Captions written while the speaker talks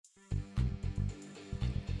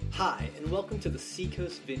Hi, and welcome to the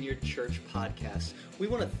Seacoast Vineyard Church podcast. We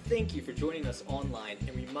want to thank you for joining us online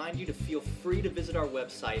and remind you to feel free to visit our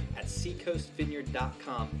website at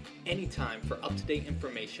seacoastvineyard.com anytime for up-to-date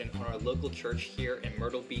information on our local church here in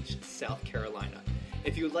Myrtle Beach, South Carolina.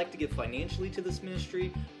 If you would like to give financially to this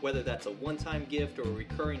ministry, whether that's a one-time gift or a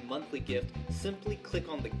recurring monthly gift, simply click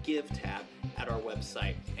on the Give tab at our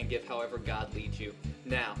website and give however God leads you.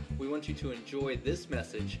 Now, we want you to enjoy this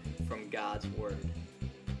message from God's Word.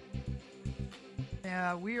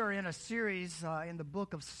 We are in a series in the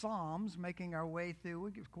book of Psalms, making our way through.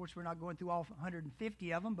 Of course, we're not going through all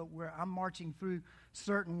 150 of them, but I'm marching through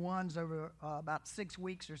certain ones over about 6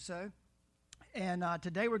 weeks or so. And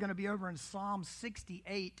today we're going to be over in Psalm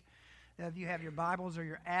 68. If you have your Bibles or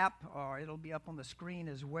your app, or it'll be up on the screen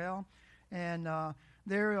as well. And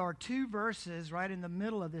there are 2 verses right in the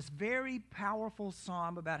middle of this very powerful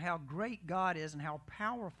psalm about how great God is and how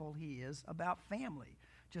powerful He is about family.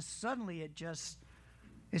 Just suddenly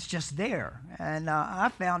it's just there. And I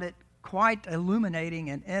found it quite illuminating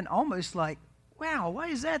and almost like, wow, why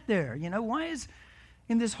is that there? You know, why is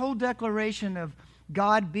in this whole declaration of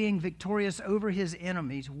God being victorious over His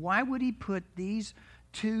enemies, why would He put these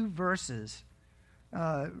 2 verses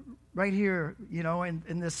right here, you know,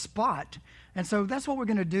 in this spot? And so that's what we're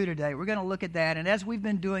going to do today. We're going to look at that. And as we've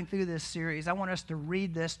been doing through this series, I want us to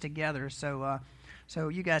read this together so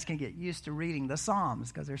you guys can get used to reading the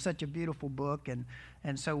Psalms because they're such a beautiful book and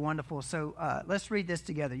so wonderful. So let's read this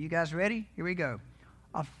together. You guys ready? Here we go.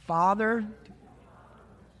 A father...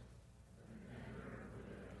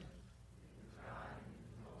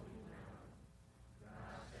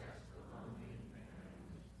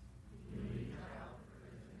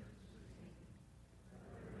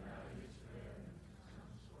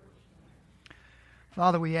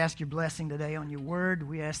 Father, we ask your blessing today on your word.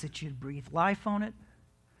 We ask that you'd breathe life on it.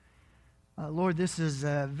 Lord, this is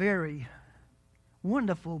a very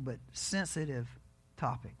wonderful but sensitive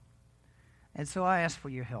topic. And so I ask for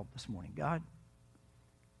your help this morning. God,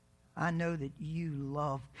 I know that you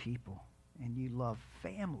love people and you love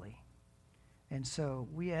family. And so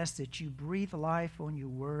we ask that you breathe life on your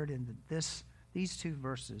word and that these 2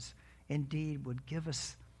 verses indeed would give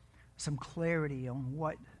us some clarity on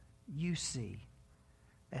what you see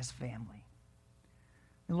as family.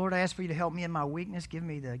 And Lord, I ask for you to help me in my weakness. Give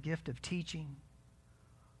me the gift of teaching.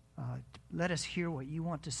 Let us hear what you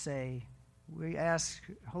want to say. We ask,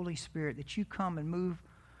 Holy Spirit, that you come and move.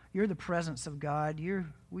 You're the presence of God.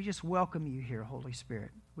 We just welcome you here, Holy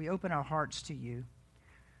Spirit. We open our hearts to you.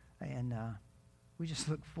 And we just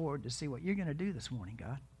look forward to see what you're going to do this morning,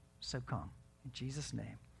 God. So come. In Jesus'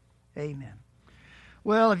 name, amen.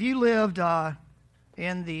 Well, if you lived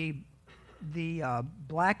in the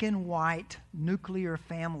black and white nuclear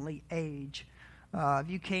family age, if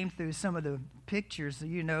you came through some of the pictures,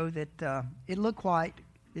 you know that it looked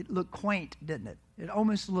quaint, didn't it? It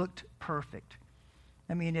almost looked perfect.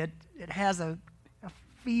 I mean, it has a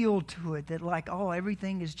feel to it that like, oh,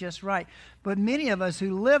 everything is just right. But many of us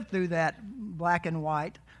who lived through that black and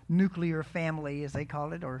white nuclear family, as they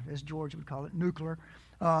call it, or as George would call it, nuclear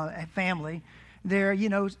family, there, you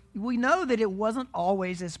know, we know that it wasn't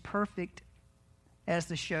always as perfect as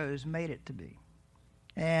the shows made it to be.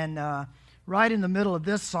 And right in the middle of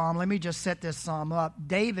this psalm, let me just set this psalm up.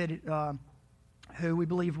 David, who we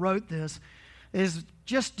believe wrote this, is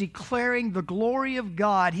just declaring the glory of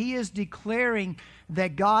God. He is declaring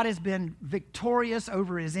that God has been victorious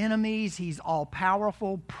over his enemies. He's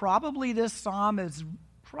all-powerful. Probably this psalm is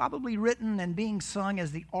probably written and being sung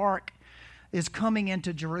as the ark is coming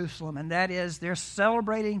into Jerusalem, and that is they're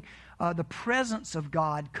celebrating the presence of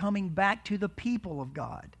God coming back to the people of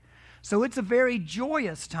God. So it's a very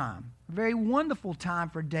joyous time, a very wonderful time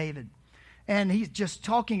for David. And he's just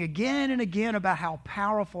talking again and again about how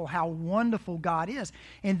powerful, how wonderful God is.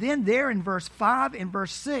 And then there in verse 5 and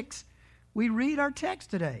verse 6, we read our text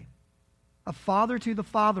today. A father to the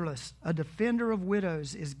fatherless, a defender of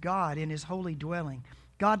widows is God in his holy dwelling.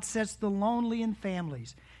 God sets the lonely in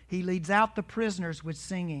families. He leads out the prisoners with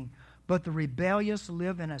singing, but the rebellious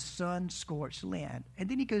live in a sun-scorched land. And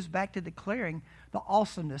then he goes back to declaring the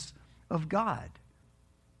awesomeness of God.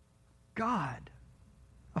 God,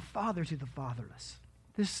 a father to the fatherless.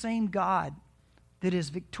 This same God that is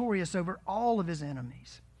victorious over all of his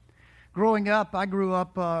enemies. Growing up, I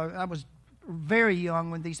was very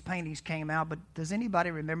young when these paintings came out, but does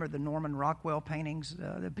anybody remember the Norman Rockwell paintings?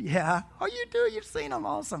 Yeah. Oh, you do? You've seen them?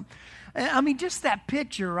 Awesome. I mean, just that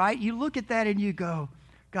picture, right? You look at that and you go,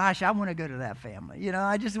 gosh, I want to go to that family. You know,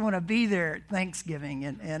 I just want to be there at Thanksgiving,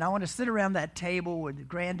 and I want to sit around that table with the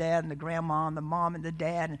granddad and the grandma and the mom and the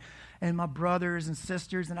dad and my brothers and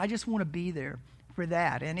sisters, and I just want to be there. for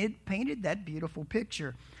that. And it painted that beautiful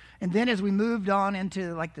picture. And then as we moved on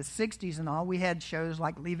into like the 60s and all, we had shows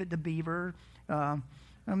like Leave It to Beaver. I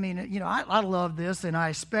love this, and I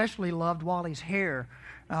especially loved Wally's hair.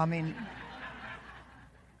 I mean,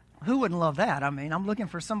 who wouldn't love that? I mean, I'm looking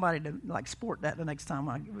for somebody to like sport that the next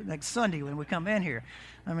Sunday when we come in here.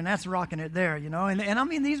 I mean, that's rocking it there, you know. And I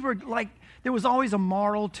mean, these were like, there was always a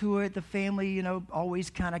moral to it. The family, you know,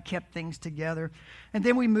 always kind of kept things together. And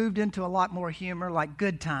then we moved into a lot more humor, like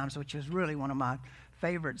Good Times, which was really one of my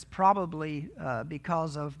favorites, probably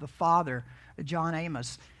because of the father, John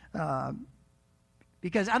Amos.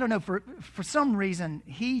 Because, I don't know, for some reason,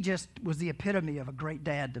 he just was the epitome of a great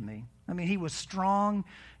dad to me. I mean, he was strong.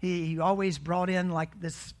 He always brought in, like,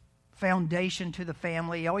 this foundation to the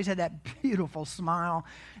family. He always had that beautiful smile.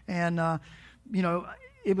 And,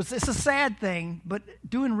 it's a sad thing, but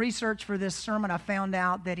doing research for this sermon, I found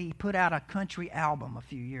out that he put out a country album a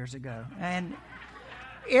few years ago. And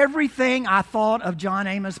everything I thought of John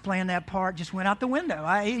Amos playing that part just went out the window.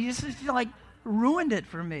 He just like ruined it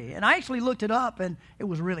for me. And I actually looked it up, and it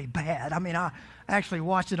was really bad. I mean, I actually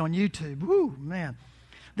watched it on YouTube. Woo, man.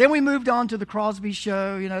 Then we moved on to the Crosby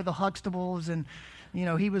Show, you know, the Huxtables, and, you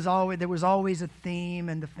know, there was always a theme,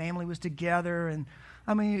 and the family was together. And,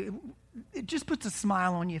 I mean, it just puts a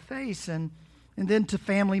smile on your face. And then to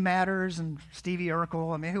Family Matters and Stevie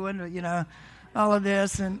Urkel. I mean, who wouldn't, you know, all of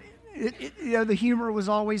this. And, the humor was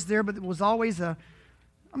always there, but it was always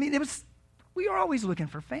we are always looking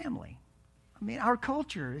for family. I mean, our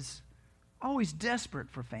culture is always desperate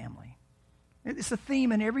for family. It's a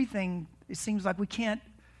theme in everything. It seems like we can't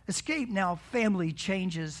escape. Now, family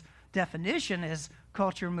changes definition as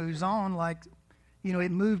culture moves on. Like, you know,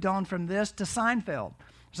 it moved on from this to Seinfeld.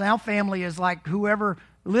 So now family is like whoever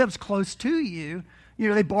lives close to you. You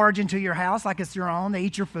know, they barge into your house like it's your own. They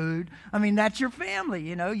eat your food. I mean, that's your family,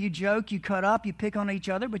 you know. You joke, you cut up, you pick on each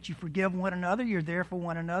other, but you forgive one another. You're there for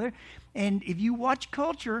one another. And if you watch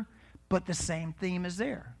culture, but the same theme is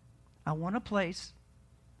there. I want a place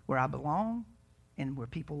where I belong and where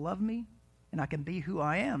people love me and I can be who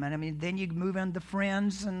I am. And I mean, then you move into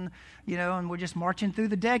Friends and, you know, and we're just marching through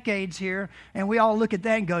the decades here. And we all look at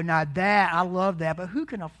that and go, now that, I love that. But who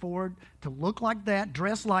can afford to look like that,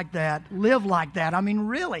 dress like that, live like that? I mean,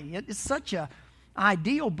 really, it's such a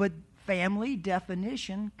ideal, but family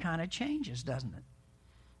definition kind of changes, doesn't it?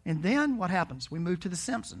 And then what happens? We move to The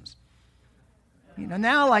Simpsons. You know,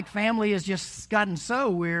 now like family has just gotten so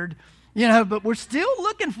weird, you know, but we're still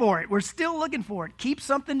looking for it. We're still looking for it. Keep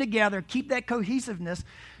something together. Keep that cohesiveness.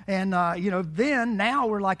 And, then now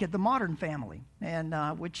we're like at The Modern Family,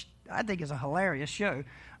 and which I think is a hilarious show.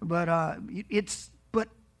 But but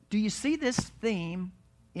do you see this theme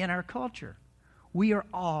in our culture? We are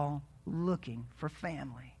all looking for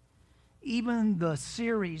family. Even the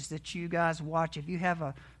series that you guys watch, if you have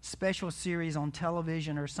a special series on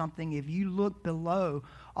television or something, if you look below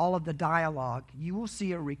all of the dialogue, you will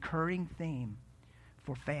see a recurring theme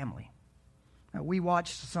for family. Now, we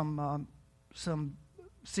watched some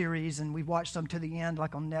series, and we've watched some to the end,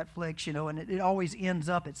 like on Netflix, you know, and it always ends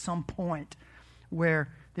up at some point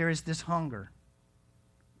where there is this hunger,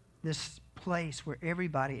 this place where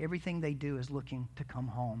everything they do is looking to come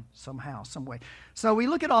home somehow, some way. So we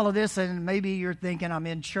look at all of this, and maybe you're thinking, I'm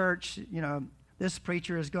in church, you know, this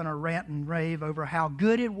preacher is going to rant and rave over how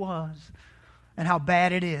good it was and how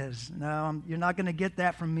bad it is. No, you're not going to get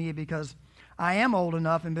that from me, because I am old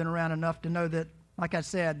enough and been around enough to know that, like I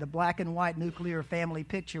said, the black and white nuclear family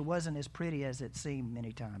picture wasn't as pretty as it seemed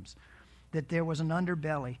many times. That there was an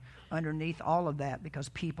underbelly underneath all of that, because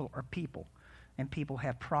people are people, and people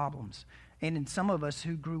have problems. And in some of us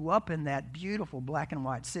who grew up in that beautiful black and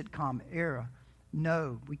white sitcom era,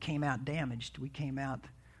 no, we came out damaged. We came out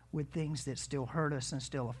with things that still hurt us and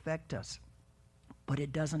still affect us. But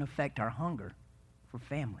it doesn't affect our hunger for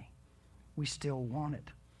family. We still want it.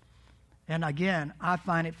 And again, I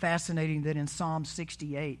find it fascinating that in Psalm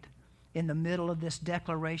 68, in the middle of this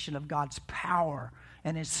declaration of God's power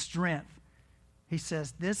and His strength, He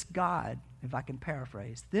says, this God, if I can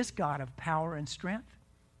paraphrase, this God of power and strength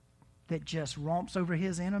that just romps over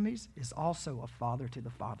His enemies is also a father to the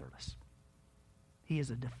fatherless. He is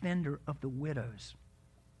a defender of the widows.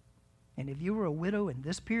 And if you were a widow in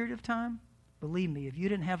this period of time, believe me, if you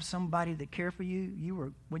didn't have somebody that cared for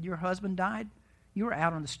you, when your husband died, you were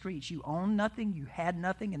out on the streets. You owned nothing, you had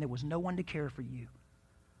nothing, and there was no one to care for you.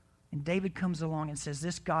 And David comes along and says,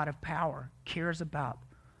 this God of power cares about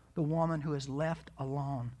the woman who is left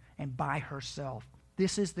alone and by herself.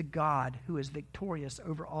 This is the God who is victorious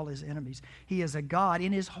over all His enemies. He is a God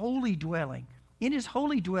in His holy dwelling. In His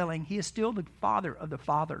holy dwelling, He is still the father of the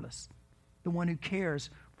fatherless, the one who cares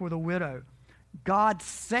for the widow. God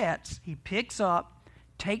he picks up,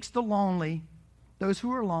 takes the lonely, those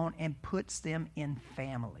who are alone, and puts them in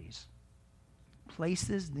families.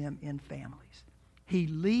 Places them in families. He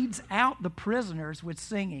leads out the prisoners with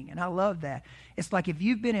singing, and I love that. It's like if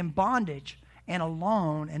you've been in bondage and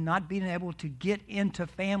alone and not being able to get into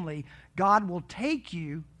family, God will take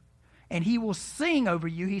you and he will sing over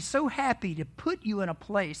you. He's so happy to put you in a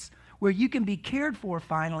place where you can be cared for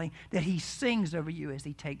finally that he sings over you as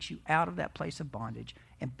he takes you out of that place of bondage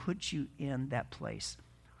and puts you in that place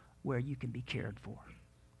where you can be cared for.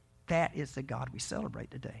 That is the God we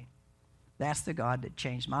celebrate today. That's the God that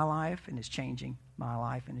changed my life and is changing my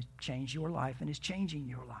life and has changed your life and is changing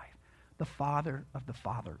your life. The Father of the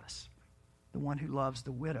fatherless. The one who loves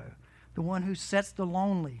the widow. The one who sets the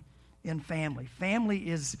lonely in family. Family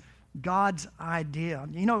is God's idea.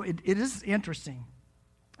 You know, it is interesting.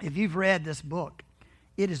 If you've read this book,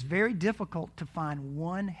 it is very difficult to find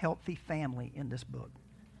one healthy family in this book.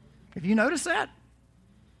 Have you noticed that?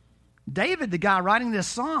 David, the guy writing this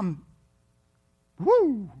psalm,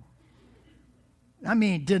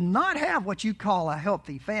 did not have what you call a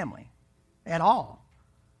healthy family at all.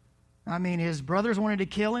 I mean, his brothers wanted to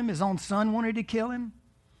kill him. His own son wanted to kill him.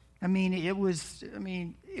 It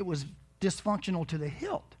was dysfunctional to the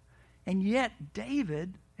hilt. And yet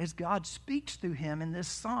David, as God speaks through him in this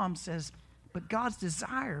psalm, says, but God's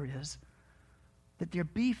desire is that there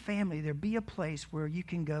be family, there be a place where you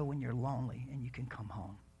can go when you're lonely and you can come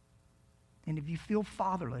home. And if you feel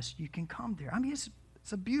fatherless, you can come there. It's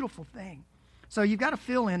a beautiful thing. So you've got to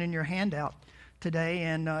fill in your handout today,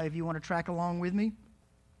 and if you want to track along with me.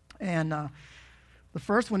 And the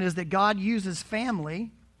first one is that God uses family,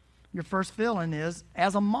 your first fill-in is,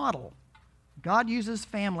 as a model. God uses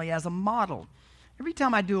family as a model. Every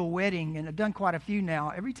time I do a wedding, and I've done quite a few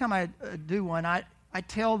now, every time I do one, I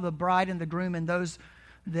tell the bride and the groom and those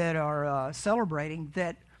that are celebrating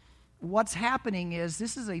that what's happening is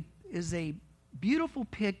this is a beautiful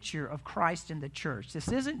picture of Christ in the church. This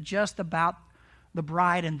isn't just about the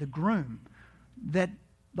bride and the groom, that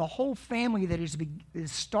the whole family that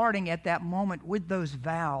is starting at that moment with those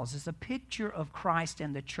vows is a picture of Christ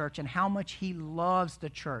in the church and how much he loves the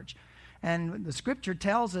church. And the scripture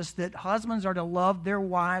tells us that husbands are to love their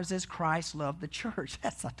wives as Christ loved the church.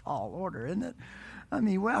 That's a tall order, isn't it?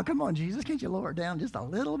 Come on, Jesus, can't you lower it down just a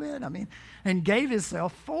little bit? And gave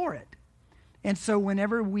himself for it. And so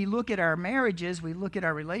whenever we look at our marriages, we look at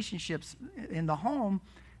our relationships in the home,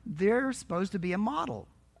 they're supposed to be a model,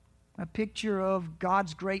 a picture of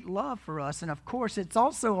God's great love for us. And of course, it's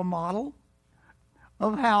also a model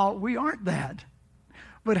of how we aren't that,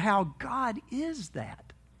 but how God is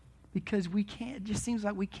that. Because it just seems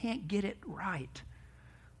like we can't get it right.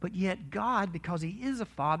 But yet God, because he is a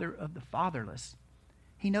father of the fatherless,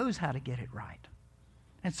 he knows how to get it right.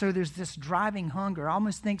 And so there's this driving hunger. I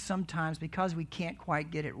almost think sometimes because we can't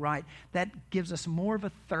quite get it right, that gives us more of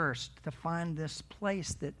a thirst to find this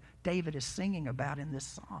place that David is singing about in this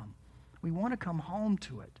psalm. We want to come home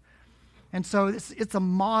to it. And so it's a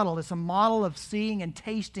model. It's a model of seeing and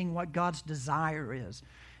tasting what God's desire is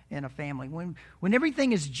in a family. When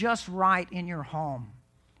everything is just right in your home,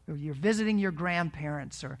 or you're visiting your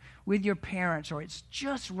grandparents or with your parents, or it's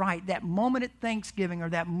just right, that moment at Thanksgiving or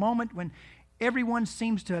that moment when everyone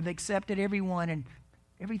seems to have accepted everyone and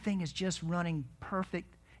everything is just running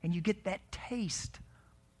perfect, and you get that taste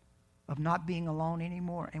of not being alone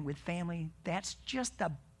anymore. And with family, that's just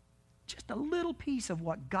a little piece of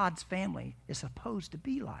what God's family is supposed to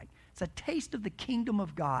be like. It's a taste of the kingdom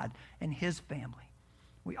of God and his family.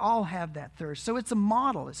 We all have that thirst. So it's a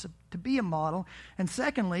model. It's to be a model. And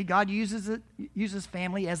secondly, God uses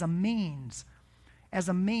family as a means. As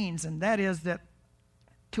a means, and that is that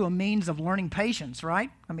to a means of learning patience,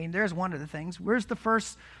 right? There's one of the things. Where's the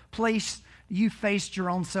first place you faced your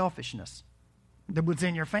own selfishness? That was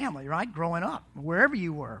in your family, right? Growing up, wherever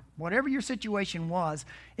you were, whatever your situation was,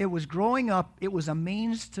 it was growing up. It was a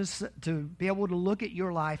means to be able to look at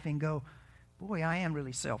your life and go, boy, I am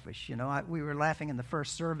really selfish. We were laughing in the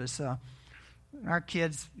first service. Our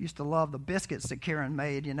kids used to love the biscuits that Karen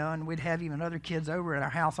made, and we'd have even other kids over at our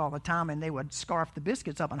house all the time, and they would scarf the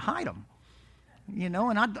biscuits up and hide them.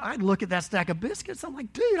 And I'd look at that stack of biscuits. I'm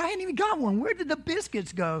like, dude, I ain't even got one. Where did the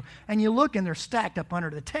biscuits go? And you look, and they're stacked up under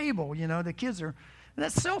the table. The kids are,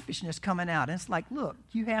 that's selfishness coming out. And it's like, look,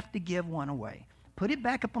 you have to give one away. Put it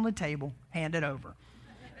back up on the table, hand it over.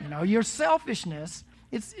 Your selfishness,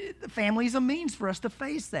 the family's a means for us to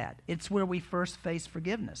face that. It's where we first face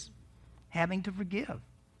forgiveness, having to forgive.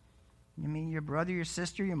 Your brother, your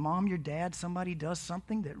sister, your mom, your dad, somebody does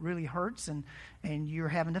something that really hurts, and you're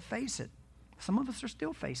having to face it. Some of us are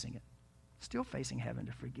still facing it, still facing having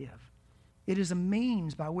to forgive. It is a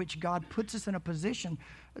means by which God puts us in a position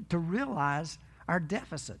to realize our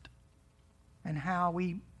deficit and how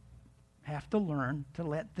we have to learn to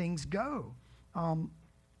let things go.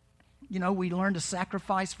 We learn to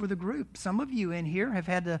sacrifice for the group. Some of you in here have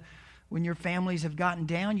had to, when your families have gotten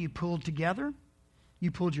down, you pulled together.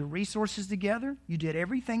 You pulled your resources together. You did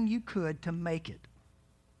everything you could to make it.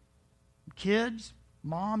 Kids,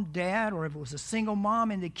 mom, dad, or if it was a single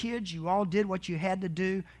mom and the kids, you all did what you had to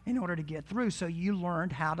do in order to get through. So you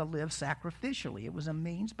learned how to live sacrificially. It was a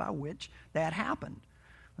means by which that happened.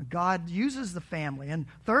 God uses the family. And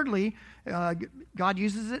thirdly, God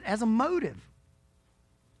uses it as a motive.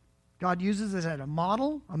 God uses it as a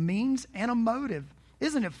model, a means, and a motive.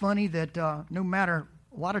 Isn't it funny that no matter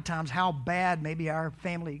a lot of times how bad maybe our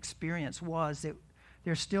family experience was, that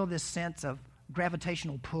there's still this sense of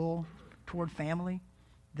gravitational pull toward family?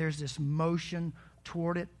 There's this motion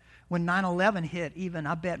toward it. When 9/11 hit, even,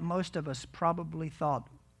 I bet most of us probably thought,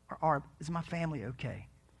 is my family okay?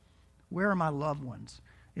 Where are my loved ones?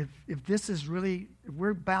 If this is really, if we're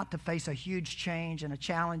about to face a huge change and a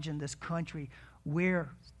challenge in this country, where are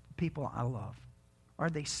the people I love? Are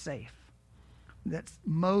they safe? That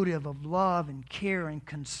motive of love and care and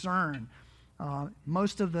concern.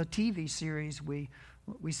 Most of the TV series we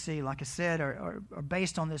see, like I said, are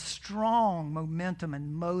based on this strong momentum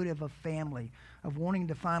and motive of family, of wanting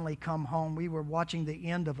to finally come home. We were watching the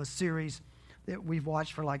end of a series that we've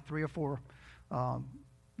watched for like 3 or 4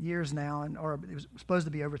 years now, or it was supposed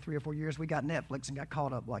to be over 3 or 4 years. We got Netflix and got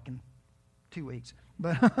caught up like in 2 weeks.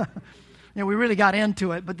 But we really got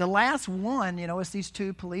into it. But the last one, it's these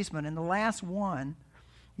 2 policemen, and the last one,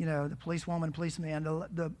 the policewoman, policeman,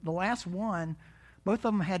 the last one, both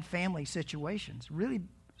of them had family situations, really.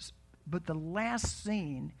 But the last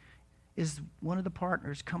scene is one of the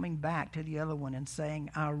partners coming back to the other one and saying,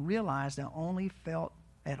 I realized I only felt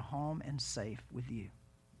at home and safe with you.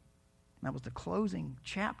 That was the closing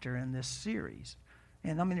chapter in this series.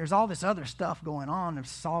 And there's all this other stuff going on of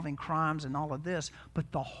solving crimes and all of this,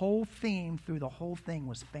 but the whole theme through the whole thing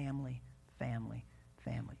was family, family,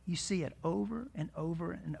 family. You see it over and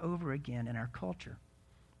over and over again in our culture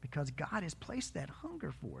because God has placed that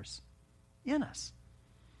hunger for us in us.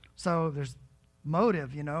 So there's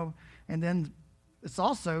motive, and then it's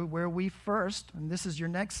also where we first, and this is your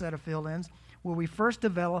next set of fill-ins, where we first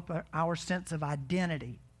develop our sense of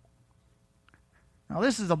identity. Now,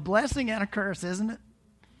 this is a blessing and a curse, isn't it?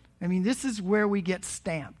 This is where we get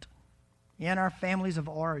stamped in our families of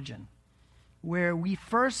origin, where we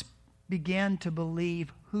first begin to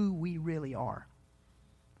believe who we really are.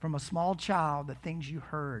 From a small child, the things you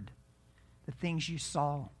heard, the things you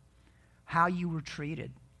saw, how you were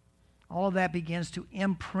treated, all of that begins to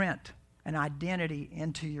imprint an identity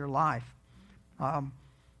into your life.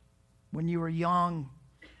 When you were young,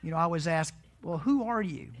 I was asked, well, who are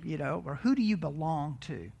you, or who do you belong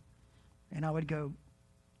to? And I would go,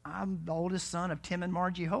 I'm the oldest son of Tim and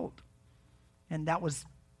Margie Holt. And that was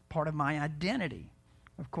part of my identity.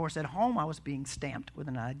 Of course, at home, I was being stamped with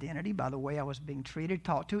an identity by the way I was being treated,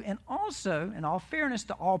 talked to, and also, in all fairness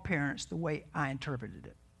to all parents, the way I interpreted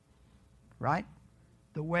it. Right?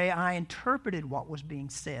 The way I interpreted what was being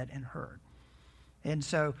said and heard. And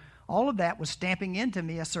so all of that was stamping into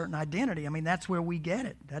me a certain identity. That's where we get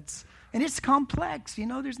it. And it's complex.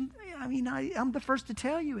 I'm the first to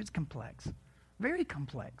tell you it's complex. Very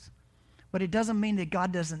complex. But it doesn't mean that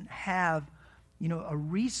God doesn't have, a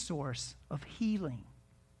resource of healing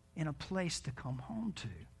and a place to come home to,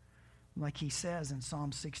 like he says in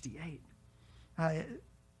Psalm 68.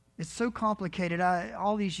 It's so complicated.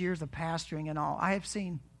 All these years of pastoring and all, I have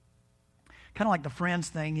seen, kind of like the Friends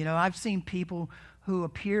thing, I've seen people who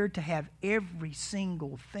appeared to have every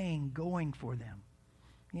single thing going for them.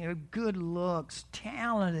 Good looks,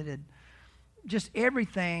 talented, just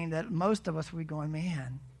everything that most of us would be going,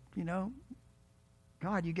 man,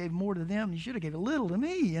 God, you gave more to them. You should have gave a little to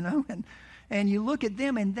me, And you look at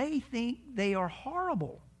them and they think they are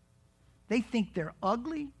horrible. They think they're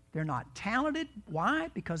ugly. They're not talented. Why?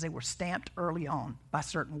 Because they were stamped early on by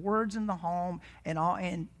certain words in the home and all.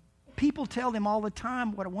 And people tell them all the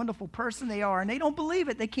time what a wonderful person they are, and they don't believe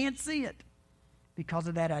it. They can't see it because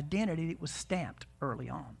of that identity that was stamped early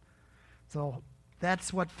on. So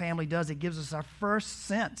that's what family does. It gives us our first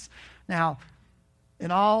sense. Now, in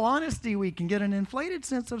all honesty, we can get an inflated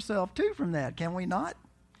sense of self too from that, can we not?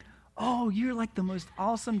 Oh, you're like the most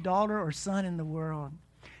awesome daughter or son in the world.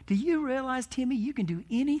 Do you realize, Timmy, you can do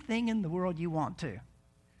anything in the world you want to?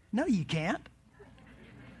 No, you can't.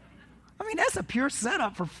 That's a pure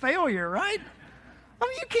setup for failure, right?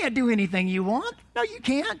 You can't do anything you want. No, you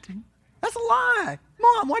can't. That's a lie.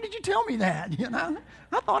 Mom, why did you tell me that? You know,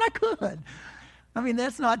 I thought I could. I mean,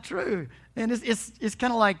 that's not true. And it's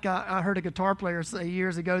kind of like I heard a guitar player say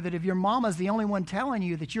years ago that if your mama's the only one telling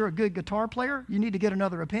you that you're a good guitar player, you need to get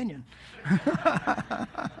another opinion.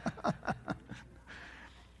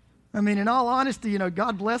 I mean, in all honesty, you know,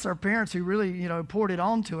 God bless our parents who really, you know, poured it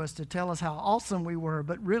on to us to tell us how awesome we were,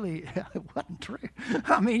 but really, it wasn't true.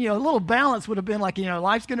 I mean, you know, a little balance would have been like, you know,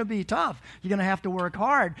 life's going to be tough. You're going to have to work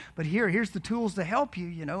hard, but here's the tools to help you,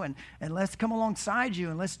 you know, and let's come alongside you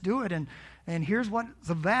and let's do it, and here's what's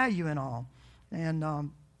the value in all. And,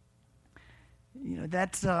 you know,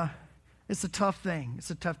 that's, it's a tough thing. It's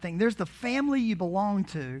a tough thing. There's the family you belong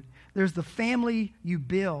to. There's the family you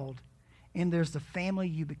build. And there's the family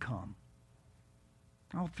you become.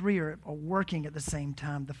 All three are working at the same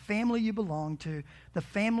time. The family you belong to, the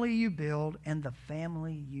family you build, and the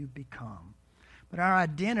family you become. But our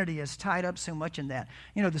identity is tied up so much in that.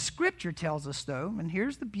 You know, the Scripture tells us, though, and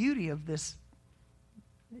here's the beauty of this,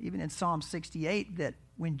 even in Psalm 68, that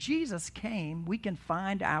when Jesus came, we can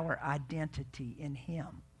find our identity in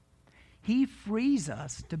Him. He frees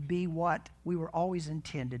us to be what we were always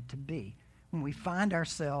intended to be when we find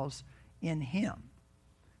ourselves in Him.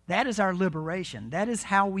 That is our liberation. That is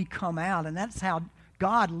how we come out, and that's how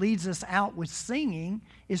God leads us out with singing,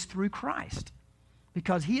 is through Christ,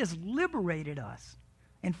 because He has liberated us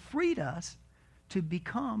and freed us to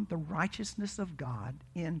become the righteousness of God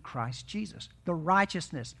in Christ Jesus. The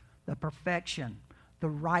righteousness, the perfection, the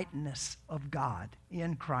rightness of God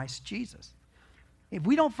in Christ Jesus. If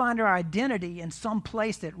we don't find our identity in some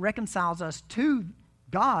place that reconciles us to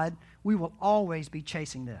God, we will always be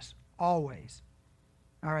chasing this. Always.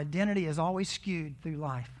 Our identity is always skewed through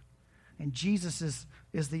life. And Jesus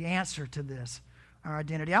is the answer to this, our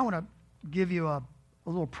identity. I want to give you a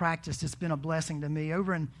little practice that's been a blessing to me.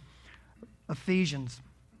 Over in Ephesians,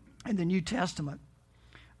 in the New Testament,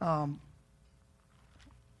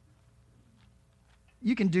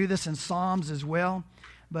 you can do this in Psalms as well,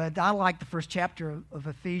 but I like the first chapter of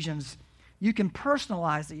Ephesians. You can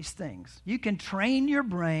personalize these things. You can train your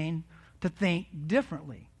brain to think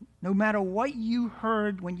differently, no matter what you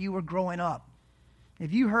heard when you were growing up.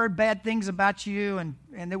 If you heard bad things about you and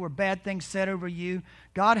there were bad things said over you,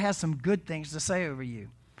 God has some good things to say over you,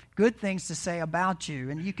 good things to say about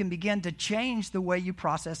you, and you can begin to change the way you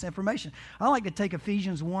process information. I like to take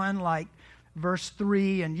Ephesians 1, like verse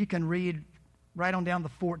 3, and you can read right on down to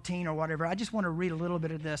 14 or whatever. I just want to read a little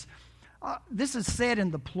bit of this. This is said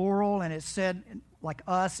in the plural, and it's said like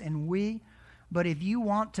us and we. But if you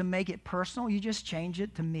want to make it personal, you just change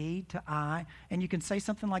it to me, to I, and you can say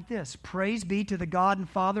something like this. Praise be to the God and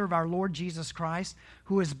Father of our Lord Jesus Christ,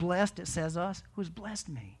 who has blessed, it says us, who has blessed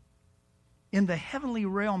me in the heavenly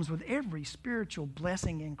realms with every spiritual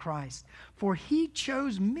blessing in Christ. For He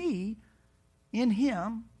chose me in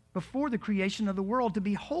Him before the creation of the world to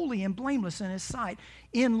be holy and blameless in His sight.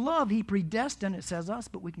 In love He predestined, it says us,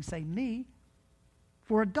 but we can say me,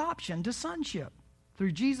 for adoption to sonship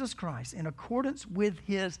through Jesus Christ, in accordance with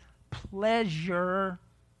His pleasure.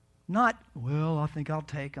 Not, well, I think I'll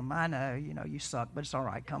take Him. I know, you suck, but it's all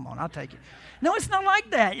right. Come on, I'll take you. No, it's not like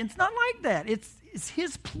that. It's not like that. It's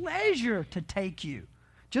His pleasure to take you.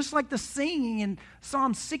 Just like the singing in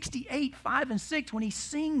Psalm 68, 5 and 6, when He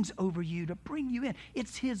sings over you to bring you in.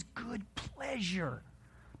 It's His good pleasure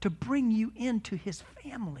to bring you into His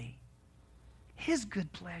family. His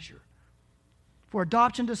good pleasure. For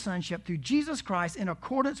adoption to sonship through Jesus Christ in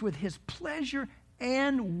accordance with His pleasure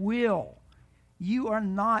and will. You are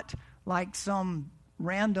not like some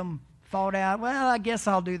random thought out, well, I guess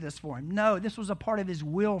I'll do this for Him. No, this was a part of His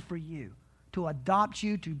will for you, to adopt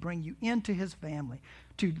you, to bring you into His family,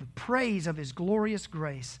 to the praise of His glorious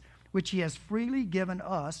grace, which He has freely given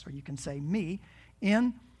us, or you can say me,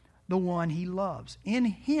 in the one He loves. In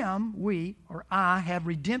Him we, or I, have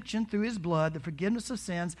redemption through His blood, the forgiveness of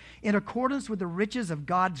sins, in accordance with the riches of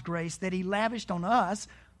God's grace that He lavished on us,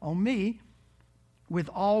 on me, with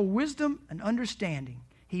all wisdom and understanding.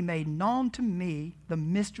 He made known to me the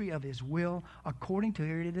mystery of His will, according to,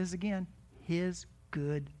 here it is again, His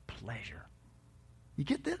good pleasure. You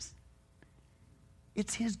get this?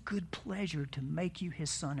 It's His good pleasure to make you His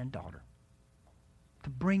son and daughter, to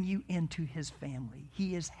bring you into His family.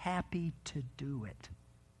 He is happy to do it.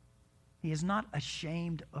 He is not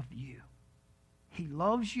ashamed of you. He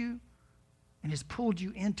loves you and has pulled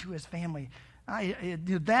you into His family.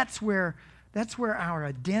 That's where our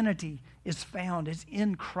identity is found, is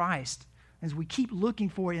in Christ. As we keep looking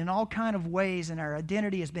for it in all kind of ways, and our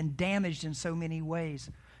identity has been damaged in so many ways,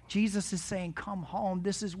 Jesus is saying, come home.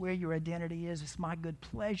 This is where your identity is. It's my good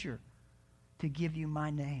pleasure to give you my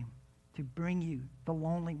name. to bring you, the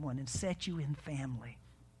lonely one, and set you in family.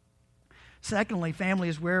 Secondly, family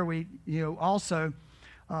is where we also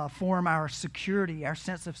form our security, our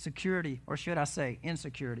sense of security, or should I say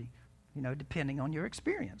insecurity, depending on your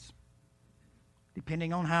experience,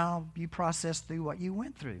 depending on how you process through what you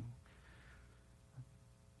went through.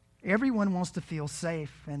 Everyone wants to feel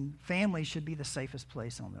safe, and family should be the safest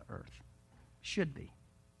place on the earth. Should be,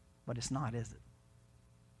 but it's not, is it?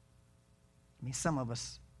 I mean, some of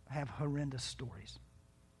us have horrendous stories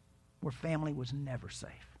where family was never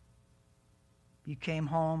safe. You came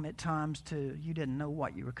home at times you didn't know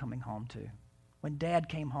what you were coming home to. When Dad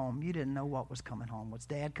came home, you didn't know what was coming home. Was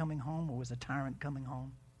Dad coming home, or was a tyrant coming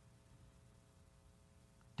home?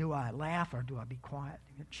 Do I laugh or do I be quiet?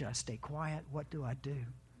 Should I stay quiet? What do I do?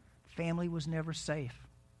 Family was never safe.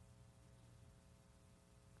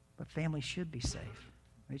 But family should be safe.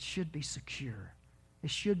 It should be secure. It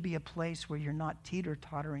should be a place where you're not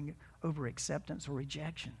teeter-tottering over acceptance or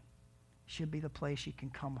rejection. It should be the place you can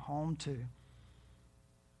come home to.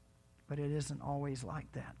 But it isn't always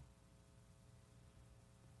like that.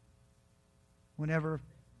 Whenever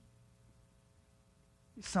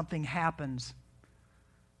something happens,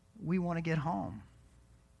 we want to get home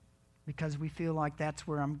because we feel like that's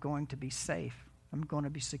where I'm going to be safe. I'm going to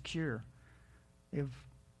be secure. If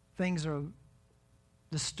things are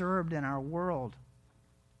disturbed in our world,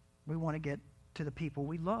 we want to get to the people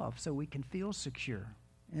we love so we can feel secure.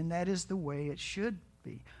 And that is the way it should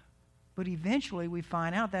be. But eventually we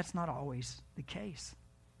find out that's not always the case.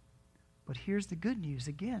 But here's the good news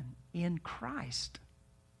again. In Christ,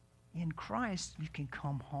 you can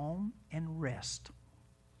come home and rest.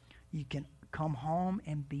 You can come home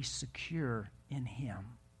and be secure in Him.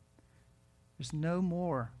 There's no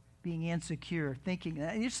more being insecure, thinking.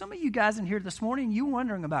 There's some of you guys in here this morning, you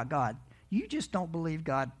wondering about God. You just don't believe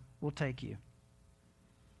God will take you.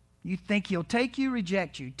 You think He'll take you,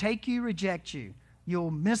 reject you, take you, reject you.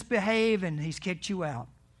 You'll misbehave and He's kicked you out.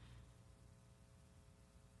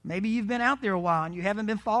 Maybe you've been out there a while and you haven't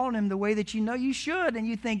been following Him the way that you know you should, and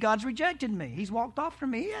you think God's rejected me. He's walked off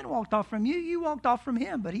from me. He hadn't walked off from you. You walked off from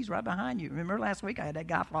Him, but He's right behind you. Remember last week I had that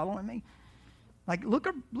guy following me? Like, look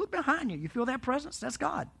behind you. You feel that presence? That's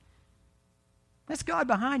God. That's God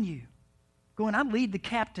behind you. Going, I lead the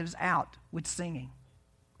captives out with singing,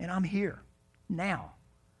 and I'm here now.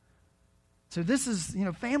 So this is,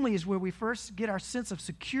 family is where we first get our sense of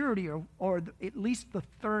security or at least the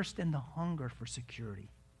thirst and the hunger for security.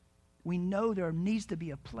 We know there needs to be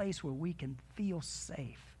a place where we can feel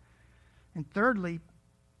safe. And thirdly,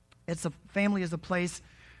 family is a place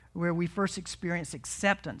where we first experience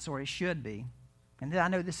acceptance, or it should be. And I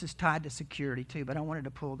know this is tied to security too, but I wanted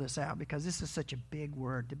to pull this out because this is such a big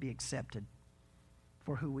word, to be accepted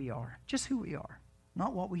for who we are. Just who we are,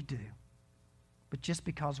 not what we do, but just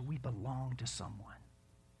because we belong to someone.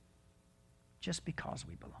 Just because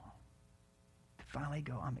we belong. To finally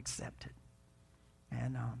go, I'm accepted.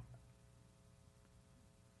 And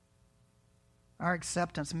our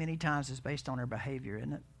acceptance many times is based on our behavior,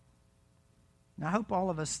 isn't it? And I hope all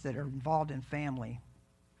of us that are involved in family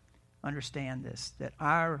understand this, that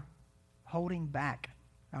our holding back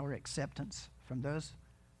our acceptance from those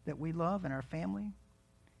that we love in our family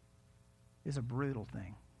is a brutal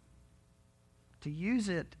thing. To use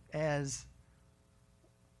it as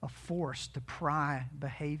a force to pry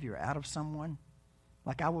behavior out of someone,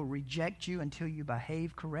 like I will reject you until you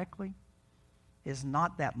behave correctly, is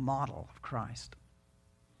not that model of Christ.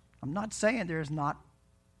 I'm not saying there's not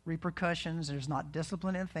repercussions, there's not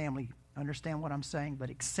discipline in family. Understand what I'm saying, but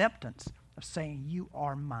acceptance of saying you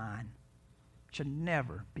are mine should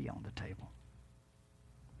never be on the table.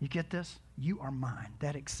 You get this? You are mine,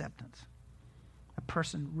 that acceptance. A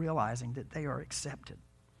person realizing that they are accepted.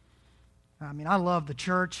 I mean, I love the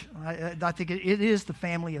church. I think it is the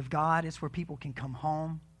family of God. It's where people can come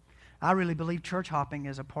home. I really believe church hopping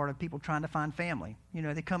is a part of people trying to find family.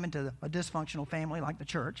 They come into a dysfunctional family like the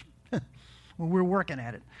church. Well, we're working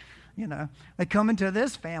at it. They come into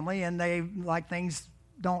this family and they like things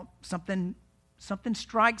something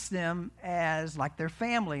strikes them as like their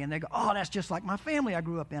family, and they go, oh, that's just like my family I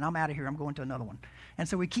grew up in. I'm out of here. I'm going to another one. And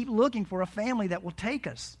so we keep looking for a family that will take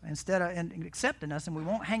us instead of and accepting us, and we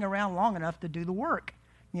won't hang around long enough to do the work,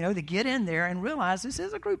 to get in there and realize this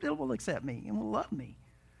is a group that will accept me and will love me.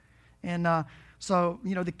 And so,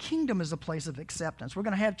 the kingdom is a place of acceptance. We're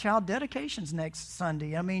going to have child dedications next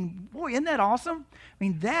Sunday. I mean, boy, isn't that awesome? I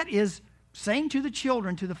mean, that is saying to the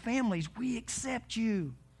children, to the families, we accept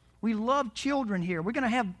you. We love children here. We're going to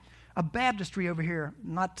have a baptistry over here,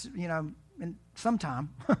 in sometime.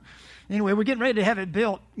 Anyway, we're getting ready to have it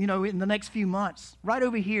built, in the next few months, right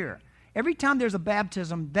over here. Every time there's a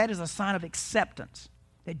baptism, that is a sign of acceptance,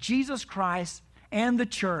 that Jesus Christ and the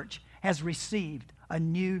church has received a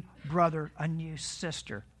new brother, a new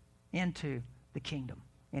sister into the kingdom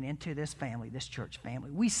and into this family, this church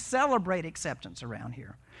family. We celebrate acceptance around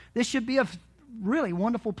here. This should be a really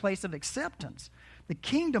wonderful place of acceptance. The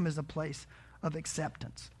kingdom is a place of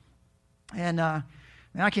acceptance. And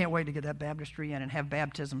I can't wait to get that baptistry in and have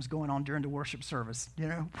baptisms going on during the worship service. You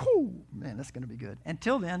know, whew, man, that's going to be good.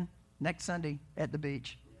 Until then, next Sunday at the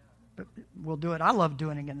beach, we'll do it. I love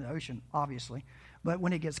doing it in the ocean, obviously. But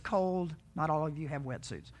when it gets cold, not all of you have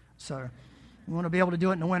wetsuits. So we want to be able to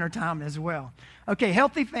do it in the wintertime as well. Okay,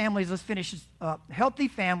 healthy families, let's finish this up. Healthy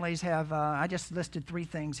families have, I just listed 3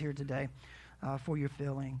 things here today for your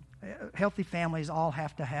filling. Healthy families all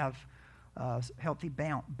have to have healthy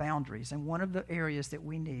boundaries. And one of the areas that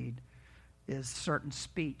we need is certain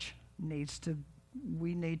speech.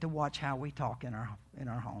 We need to watch how we talk in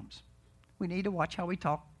our homes. We need to watch how we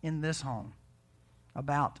talk in this home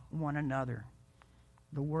about one another,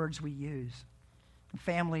 the words we use.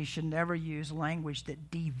 Families should never use language that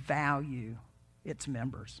devalue its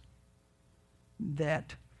members,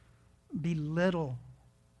 that belittle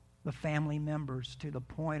the family members to the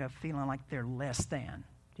point of feeling like they're less than.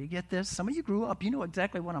 Do you get this? Some of you grew up, you know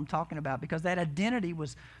exactly what I'm talking about, because that identity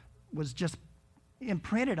was just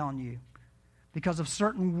imprinted on you because of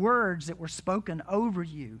certain words that were spoken over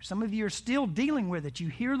you. Some of you are still dealing with it. You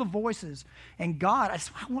hear the voices. And God, I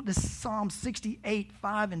want this Psalm 68,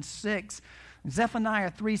 5 and 6,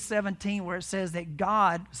 Zephaniah 3:17, where it says that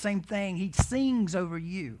God, same thing, he sings over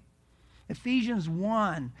you. Ephesians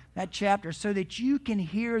 1, that chapter, so that you can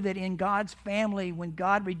hear that in God's family, when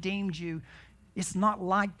God redeemed you, it's not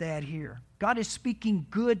like that here. God is speaking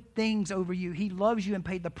good things over you. He loves you and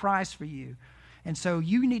paid the price for you. And so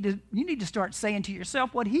you need to start saying to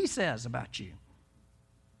yourself what he says about you.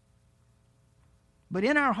 But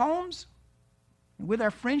in our homes, with our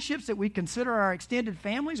friendships that we consider our extended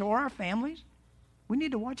families or our families, we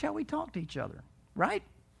need to watch how we talk to each other, right?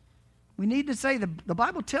 We need to say, the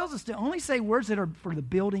Bible tells us to only say words that are for the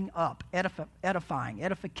building up, edifying,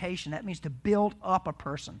 edification. That means to build up a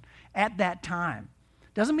person at that time.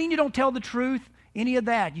 Doesn't mean you don't tell the truth, any of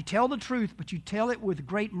that. You tell the truth, but you tell it with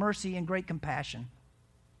great mercy and great compassion.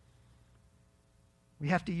 We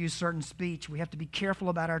have to use certain speech. We have to be careful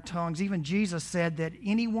about our tongues. Even Jesus said that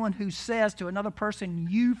anyone who says to another person,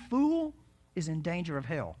 "You fool," is in danger of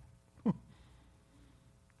hell.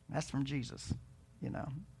 That's from Jesus, you know.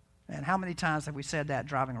 And how many times have we said that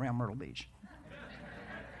driving around Myrtle Beach?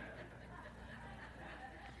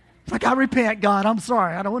 It's like, I repent, God. I'm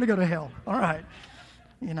sorry. I don't want to go to hell. All right.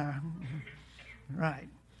 You know. Right.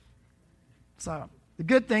 So the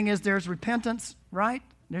good thing is there's repentance, right?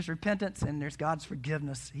 There's repentance and there's God's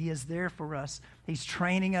forgiveness. He is there for us. He's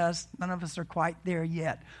training us. None of us are quite there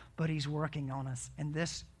yet, but he's working on us. And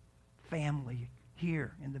this family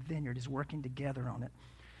here in the Vineyard is working together on it.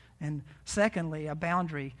 And secondly, a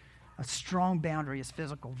strong boundary is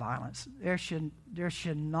physical violence. There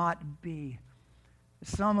should not be.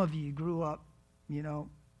 Some of you grew up,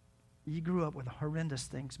 you grew up with horrendous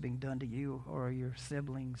things being done to you or your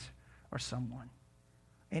siblings or someone.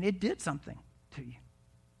 And it did something to you.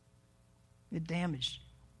 It damaged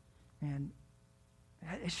you. And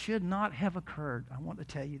it should not have occurred. I want to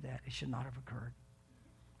tell you that. It should not have occurred.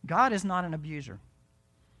 God is not an abuser.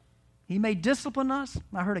 He may discipline us.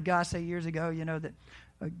 I heard a guy say years ago,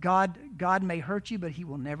 that God may hurt you, but he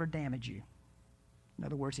will never damage you. In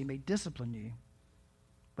other words, he may discipline you,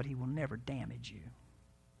 but he will never damage you.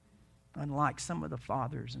 Unlike some of the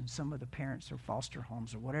fathers and some of the parents or foster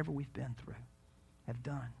homes or whatever we've been through have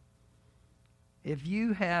done. If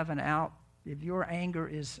you have if your anger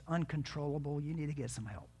is uncontrollable, you need to get some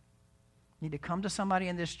help. You need to come to somebody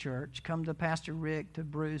in this church, come to Pastor Rick, to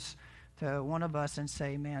Bruce, to one of us and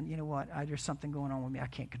say, man, you know what? There's something going on with me. I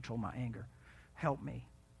can't control my anger. Help me.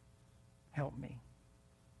 Help me.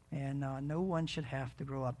 And no one should have to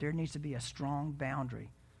grow up. There needs to be a strong boundary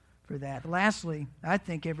for that. Lastly, I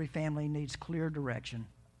think every family needs clear direction.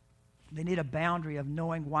 They need a boundary of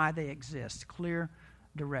knowing why they exist, clear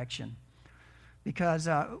direction. Because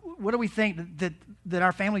what do we think, that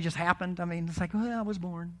our family just happened? I mean, it's like, well, I was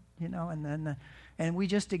born, and we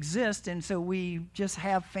just exist, and so we just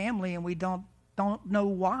have family, and we don't know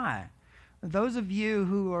why. Those of you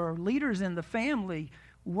who are leaders in the family,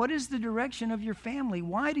 what is the direction of your family?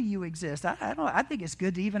 Why do you exist? I think it's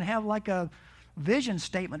good to even have like a vision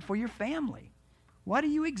statement for your family. Why do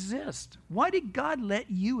you exist? Why did God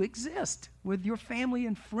let you exist with your family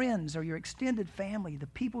and friends or your extended family, the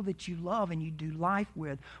people that you love and you do life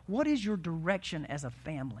with? What is your direction as a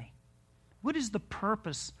family? What is the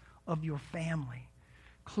purpose of your family.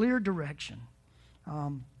 Clear direction.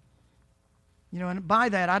 And by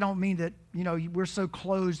that, I don't mean that, we're so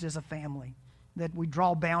closed as a family that we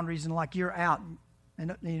draw boundaries and like you're out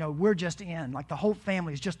and we're just in. Like the whole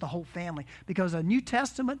family is just the whole family. Because a New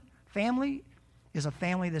Testament family is a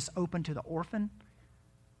family that's open to the orphan.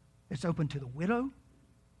 It's open to the widow.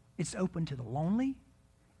 It's open to the lonely.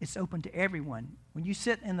 It's open to everyone. When you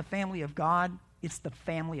sit in the family of God, it's the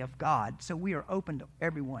family of God. So we are open to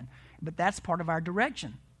everyone. But that's part of our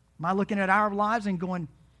direction. Am I looking at our lives and going,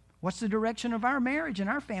 what's the direction of our marriage and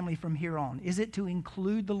our family from here on? Is it to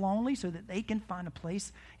include the lonely so that they can find a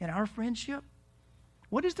place in our friendship?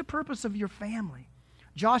 What is the purpose of your family?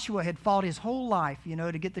 Joshua had fought his whole life,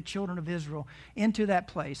 to get the children of Israel into that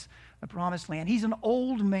place, the promised land. He's an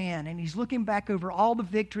old man, and he's looking back over all the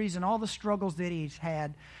victories and all the struggles that he's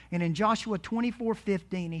had. And in Joshua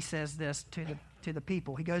 24:15, he says this to the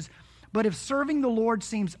people. He goes, "But if serving the Lord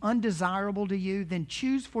seems undesirable to you, then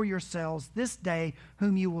choose for yourselves this day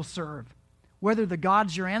whom you will serve, whether the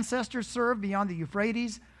gods your ancestors served beyond the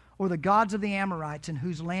Euphrates or the gods of the Amorites in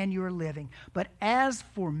whose land you are living. But as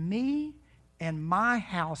for me and my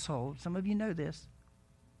household," some of you know this,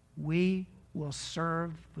 "we will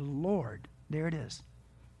serve the Lord." There it is.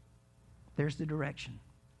 There's the direction.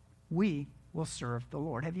 We will serve the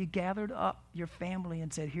Lord. Have you gathered up your family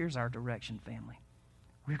and said, here's our direction, family?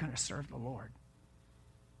 We're going to serve the Lord.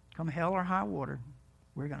 Come hell or high water,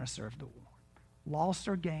 we're going to serve the Lord. Loss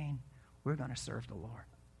or gain, we're going to serve the Lord.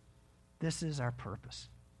 This is our purpose.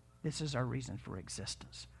 This is our reason for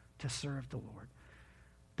existence, to serve the Lord.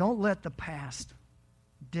 Don't let the past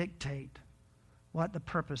dictate what the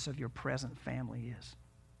purpose of your present family is.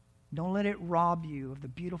 Don't let it rob you of the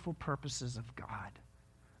beautiful purposes of God.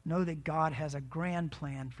 Know that God has a grand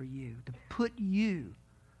plan for you to put you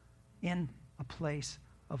in a place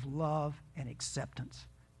of love and acceptance,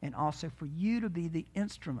 and also for you to be the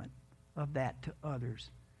instrument of that to others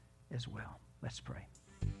as well. Let's pray.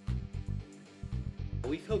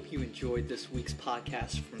 We hope you enjoyed this week's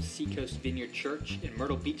podcast from Seacoast Vineyard Church in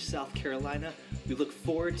Myrtle Beach, South Carolina. We look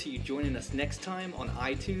forward to you joining us next time on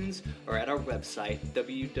iTunes or at our website,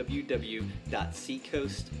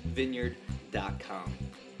 www.seacoastvineyard.com.